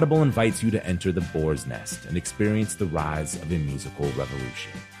 Audible invites you to enter the Boar's Nest and experience the rise of a musical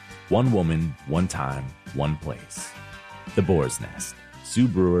revolution. One woman, one time, one place. The Boar's Nest, Sue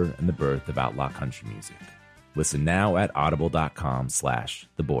Brewer and the birth of outlaw country music. Listen now at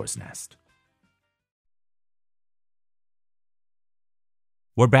audible.com/The Boar's Nest.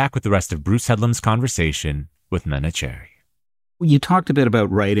 We're back with the rest of Bruce Headlam's conversation with Neneh Cherry. You talked a bit about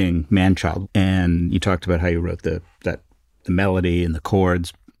writing Man-Child, and you talked about how you wrote the melody and the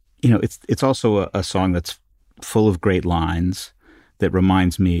chords. You know, it's also a song that's full of great lines that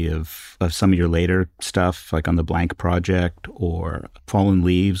reminds me of some of your later stuff, like on the Blank Project or Fallen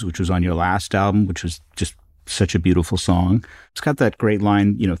Leaves, which was on your last album, which was just such a beautiful song. It's got that great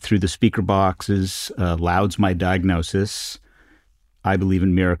line, you know, through the speaker boxes, loud's my diagnosis, I believe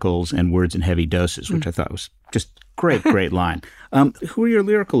in miracles, and words in heavy doses, which I thought was just great line. Who are your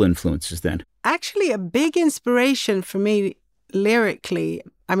lyrical influences then? Actually, a big inspiration for me lyrically,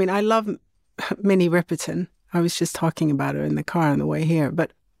 I mean, I love Minnie Riperton. I was just talking about her in the car on the way here.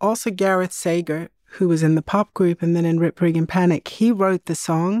 But also Gareth Sager, who was in the pop group and then in Rip Rig and Panic. He wrote the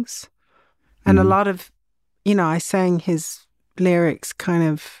songs. And a lot of, you know, I sang his lyrics kind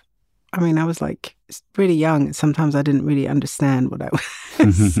of, I mean, I was like really young. And sometimes I didn't really understand what I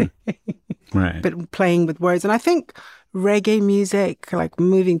was saying. Right. But playing with words. And I think reggae music, like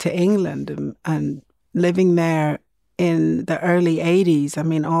moving to England and living there in the early 80s, I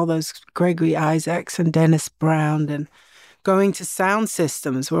mean, all those Gregory Isaacs and Dennis Brown and going to sound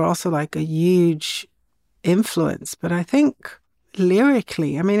systems were also like a huge influence. But I think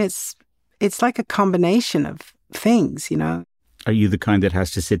lyrically, I mean, it's like a combination of things, you know. Are you the kind that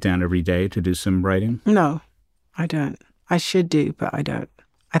has to sit down every day to do some writing? No, I don't. I should do, but I don't.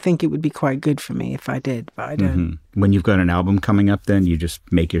 I think it would be quite good for me if I did, but I don't. Mm-hmm. When you've got an album coming up, then you just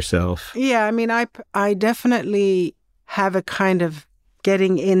make yourself. Yeah, I mean, I definitely have a kind of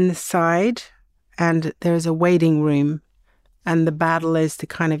getting inside, and there's a waiting room, and the battle is to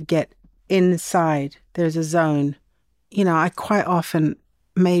kind of get inside. There's a zone. You know, I quite often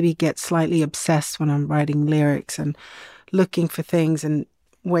maybe get slightly obsessed when I'm writing lyrics and looking for things and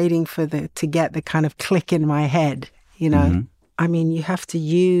waiting for to get the kind of click in my head, you know. Mm-hmm. I mean, you have to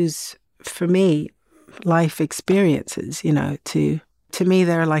use, for me, life experiences, you know, to me,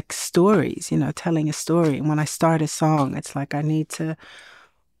 they're like stories, you know, telling a story. And when I start a song, it's like I need to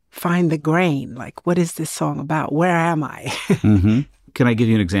find the grain. Like, what is this song about? Where am I? Mm-hmm. Can I give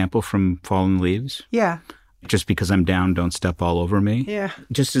you an example from Fallen Leaves? Yeah. Just because I'm down, don't step all over me. Yeah.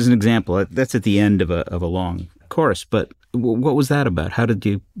 Just as an example, that's at the end of a long chorus. But what was that about? How did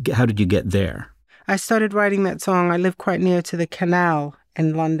you get there? I started writing that song. I live quite near to the canal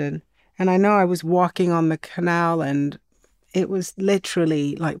in London. And I know I was walking on the canal, and it was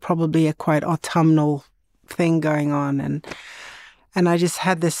literally like probably a quite autumnal thing going on. And I just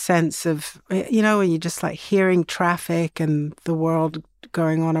had this sense of, you know, when you're just like hearing traffic and the world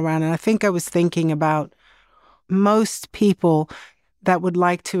going on around. And I think I was thinking about most people that would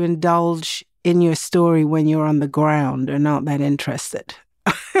like to indulge in your story when you're on the ground are not that interested.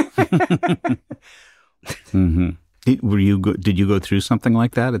 Mm-hmm. Did you go through something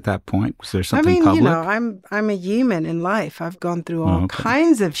like that at that point? Was there something public? You know, I'm a human in life. I've gone through all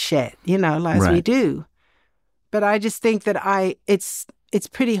kinds of shit, you know, as we do. But I just think that it's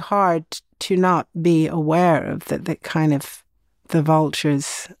pretty hard to not be aware of that kind of the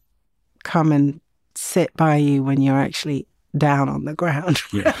vultures come and sit by you when you're actually down on the ground.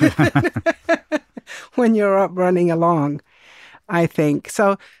 Yeah. When you're up running along, I think.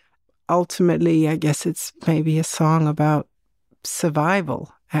 So ultimately, I guess it's maybe a song about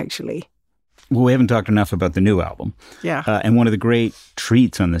survival, actually. Well, we haven't talked enough about the new album. Yeah. And one of the great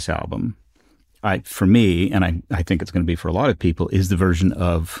treats on this album, for me, and I think it's going to be for a lot of people, is the version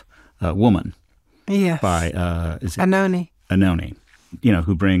of Woman. Yes. By Anohni. Anohni, you know,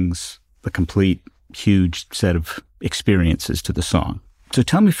 who brings the complete, huge set of experiences to the song. So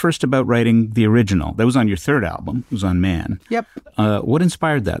tell me first about writing the original. That was on your third album. It was on Man. Yep. What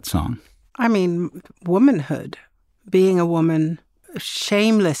inspired that song? I mean, womanhood. Being a woman,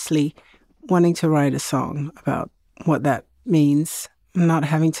 shamelessly wanting to write a song about what that means. Not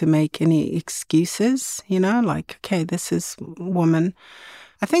having to make any excuses, you know, like, okay, this is woman.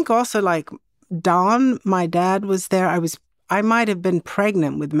 I think also like Don, my dad was there. I might have been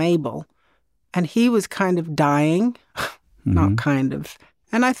pregnant with Mabel, and he was kind of dying. Not kind of.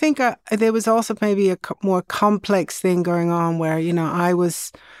 And I think there was also maybe a more complex thing going on where, you know, I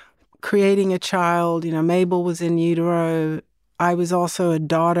was creating a child, you know, Mabel was in utero. I was also a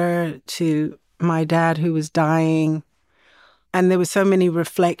daughter to my dad who was dying. And there were so many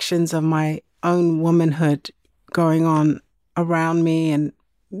reflections of my own womanhood going on around me, and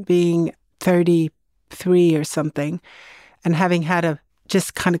being 33 or something, and having had a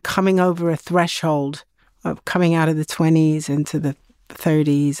just kind of coming over a threshold of coming out of the 20s into the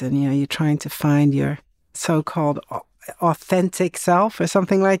 30s, and, you're trying to find your so-called authentic self or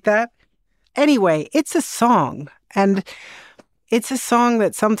something like that. Anyway, it's a song, and it's a song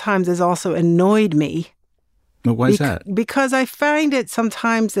that sometimes has also annoyed me. Well, why is that? Because I find it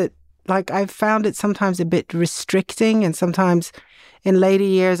sometimes I've found it sometimes a bit restricting, and sometimes in later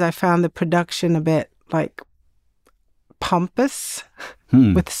years I found the production a bit pompous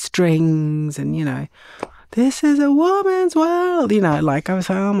with strings and, this is a woman's world, I was like,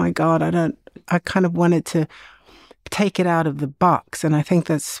 oh my God, I kind of wanted to take it out of the box. And I think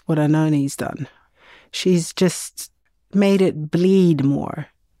that's what Anoni's done. She's just made it bleed more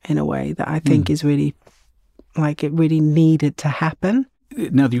in a way that I think is really, it really needed to happen.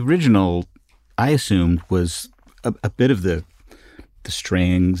 Now, the original, I assumed, was a bit of the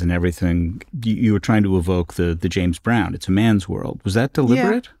strings and everything. You were trying to evoke the James Brown. It's a man's world. Was that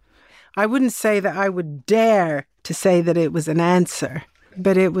deliberate? Yeah. I wouldn't say that I would dare to say that it was an answer,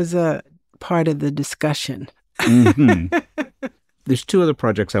 but it was a part of the discussion. Mm-hmm. There's two other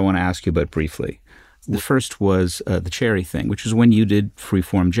projects I want to ask you about briefly. The first was the Cherry Thing, which is when you did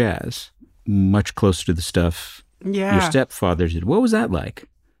freeform jazz, much closer to the stuff your stepfather did. What was that like?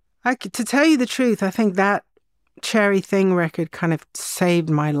 To tell you the truth, I think that Cherry Thing record kind of saved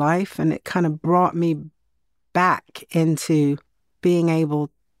my life, and it kind of brought me back into being able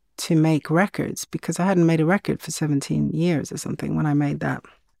to make records, because I hadn't made a record for 17 years or something when I made that.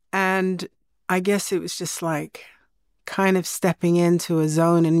 And I guess it was just kind of stepping into a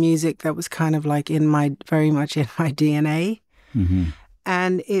zone in music that was kind of very much in my DNA. Mm-hmm.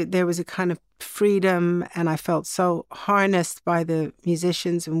 And there was a kind of freedom, and I felt so harnessed by the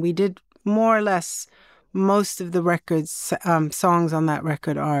musicians. And we did more or less most of the records, songs on that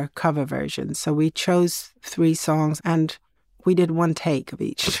record are cover versions. So we chose 3 songs and we did 1 take of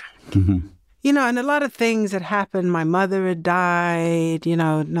each. Mm-hmm. And a lot of things had happened. My mother had died,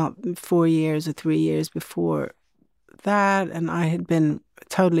 not 4 years or 3 years before that. And I had been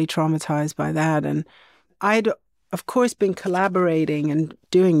totally traumatized by that. And I'd, of course, been collaborating and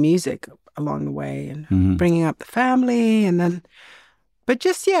doing music along the way and bringing up the family. And then, but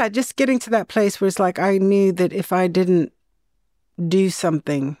just getting to that place where it's I knew that if I didn't do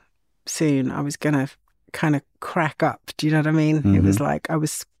something soon, I was going to kind of crack up. Do you know what I mean? Mm-hmm. It was I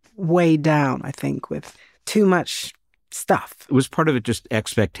was weighed down, I think, with too much stuff. Was part of it just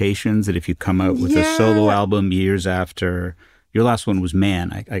expectations that if you come out with a solo album years after, your last one was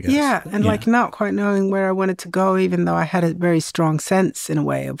Man, I guess. Yeah, and not quite knowing where I wanted to go, even though I had a very strong sense in a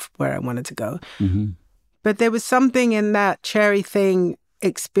way of where I wanted to go. Mm-hmm. But there was something in that Cherry Thing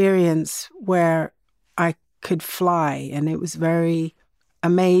experience where I could fly, and it was very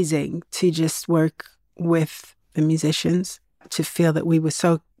amazing to just work with the musicians, to feel that we were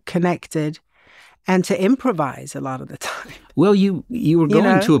so connected, and to improvise a lot of the time. Well, you were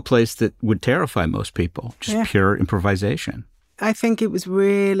going to a place that would terrify most people, just pure improvisation. I think it was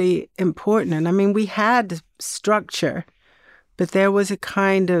really important. And I mean, we had structure, but there was a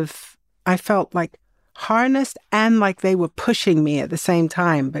kind of, I felt harnessed and they were pushing me at the same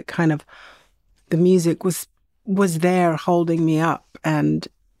time, but kind of the music was there holding me up. And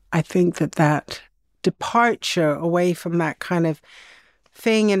I think that departure away from that kind of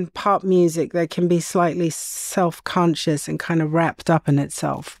thing in pop music that can be slightly self-conscious and kind of wrapped up in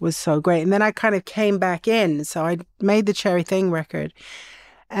itself was so great. And then I kind of came back in. So I made the Cherry Thing record.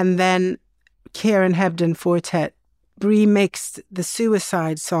 And then Kieran Hebden Fortet remixed the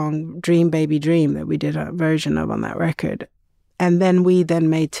Suicide song, Dream Baby Dream, that we did a version of on that record. And then we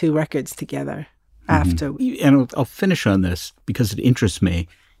made 2 records together after. And I'll finish on this because it interests me.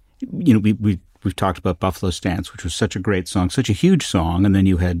 We've talked about Buffalo Stance, which was such a great song, such a huge song. And then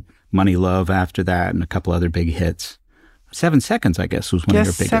you had Money Love after that and a couple other big hits. 7 Seconds, I guess, was one of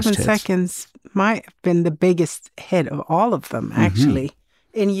your biggest hits. 7 Seconds might have been the biggest hit of all of them, actually,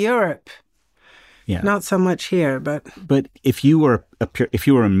 in Europe. Yeah. Not so much here, but... But if you were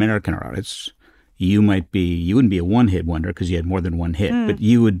an American artist, you wouldn't be a one-hit wonder because you had more than one hit, but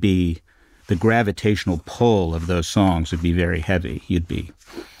you would be... The gravitational pull of those songs would be very heavy. You'd be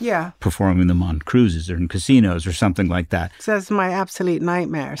performing them on cruises or in casinos or something like that. So that's my absolute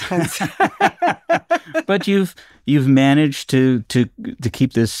nightmare. But you've managed to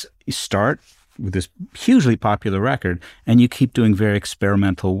keep this start with this hugely popular record, and you keep doing very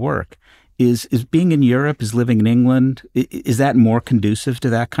experimental work. Is being in Europe, is living in England, is that more conducive to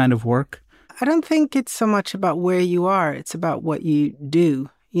that kind of work? I don't think it's so much about where you are. It's about what you do,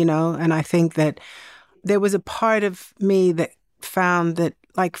 And I think that there was a part of me that found that,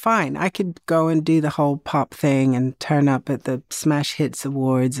 fine, I could go and do the whole pop thing and turn up at the Smash Hits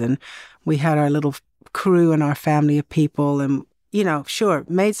Awards. And we had our little crew and our family of people. And, sure,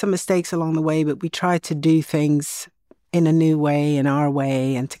 made some mistakes along the way, but we tried to do things in a new way, in our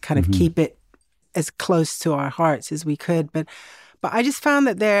way, and to kind of keep it as close to our hearts as we could. But I just found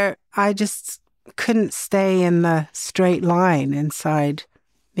that I just couldn't stay in the straight line inside,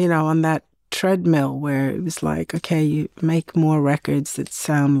 on that treadmill where it was like, okay, you make more records that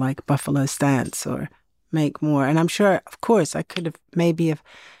sound like Buffalo Stance, or make more. And I'm sure, of course, I could have maybe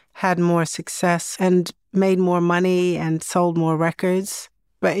had more success and made more money and sold more records,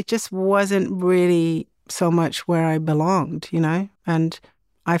 but it just wasn't really so much where I belonged, And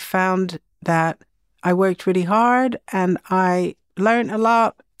I found that I worked really hard and I learned a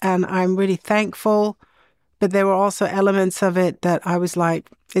lot, and I'm really thankful. But there were also elements of it that I was like,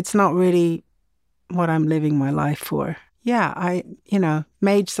 it's not really what I'm living my life for. Yeah, I,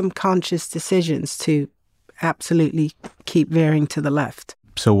 made some conscious decisions to absolutely keep veering to the left.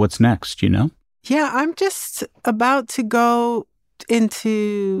 So what's next, Yeah, I'm just about to go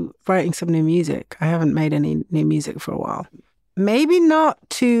into writing some new music. I haven't made any new music for a while. Maybe not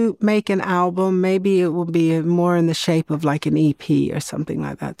to make an album. Maybe it will be more in the shape of like an EP or something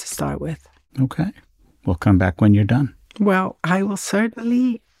like that to start with. Okay. We'll come back when you're done. Well, I will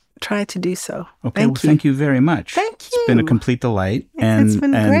certainly try to do so. Okay. Thank you very much. Thank you. It's been a complete delight. It's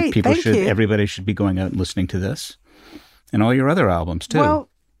been great. Everybody should be going out and listening to this and all your other albums too. Well,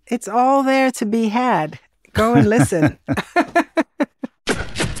 it's all there to be had. Go and listen.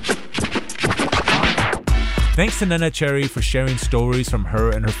 Thanks to Neneh Cherry for sharing stories from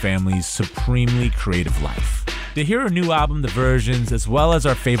her and her family's supremely creative life. To hear her new album, The Versions, as well as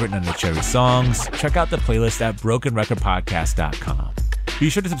our favorite Neneh Cherry songs, check out the playlist at brokenrecordpodcast.com. Be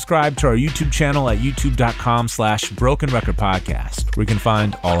sure to subscribe to our YouTube channel at youtube.com/brokenrecordpodcast, where you can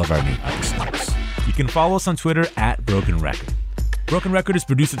find all of our new episodes. You can follow us on Twitter at Broken Record. Broken Record is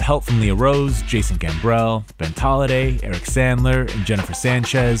produced with help from Leah Rose, Jason Gambrell, Ben Tolliday, Eric Sandler, and Jennifer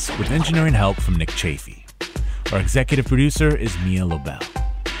Sanchez, with engineering help from Nick Chafee. Our executive producer is Mia Lobel.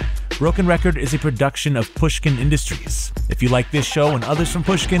 Broken Record is a production of Pushkin Industries. If you like this show and others from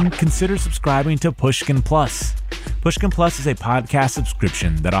Pushkin, consider subscribing to Pushkin Plus. Pushkin Plus is a podcast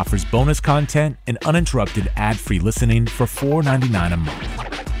subscription that offers bonus content and uninterrupted ad-free listening for $4.99 a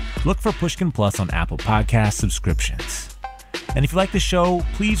month. Look for Pushkin Plus on Apple Podcast subscriptions. And if you like the show,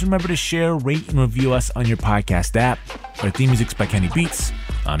 please remember to share, rate, and review us on your podcast app. Our theme music's by Kenny Beats.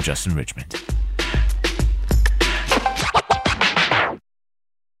 I'm Justin Richmond.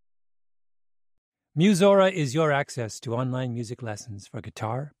 Musora is your access to online music lessons for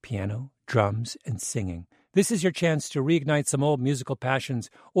guitar, piano, drums, and singing. This is your chance to reignite some old musical passions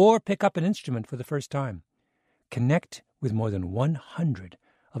or pick up an instrument for the first time. Connect with more than 100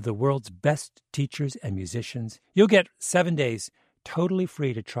 of the world's best teachers and musicians. You'll get 7 days totally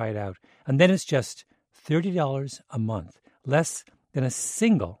free to try it out, and then it's just $30 a month, less than a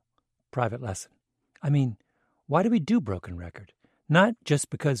single private lesson. I mean, why do we do Broken Record? Not just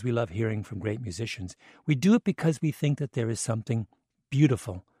because we love hearing from great musicians. We do it because we think that there is something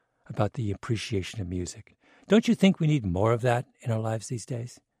beautiful about the appreciation of music. Don't you think we need more of that in our lives these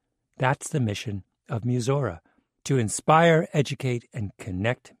days? That's the mission of Musora, to inspire, educate, and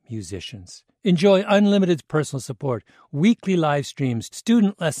connect musicians. Enjoy unlimited personal support, weekly live streams,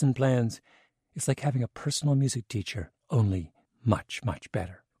 student lesson plans. It's like having a personal music teacher, only much, much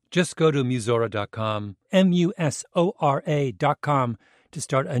better. Just go to Musora.com, Musora.com, to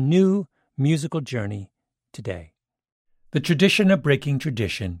start a new musical journey today. The tradition of breaking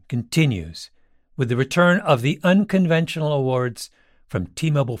tradition continues with the return of the Unconventional Awards from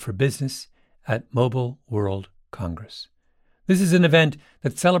T-Mobile for Business at Mobile World Congress. This is an event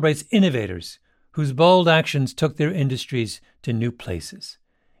that celebrates innovators whose bold actions took their industries to new places.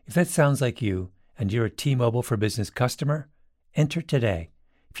 If that sounds like you and you're a T-Mobile for Business customer, enter today.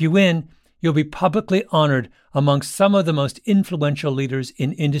 If you win, you'll be publicly honored amongst some of the most influential leaders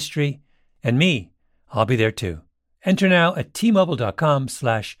in industry. And me, I'll be there too. Enter now at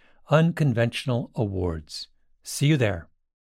T-Mobile.com/unconventional awards. See you there.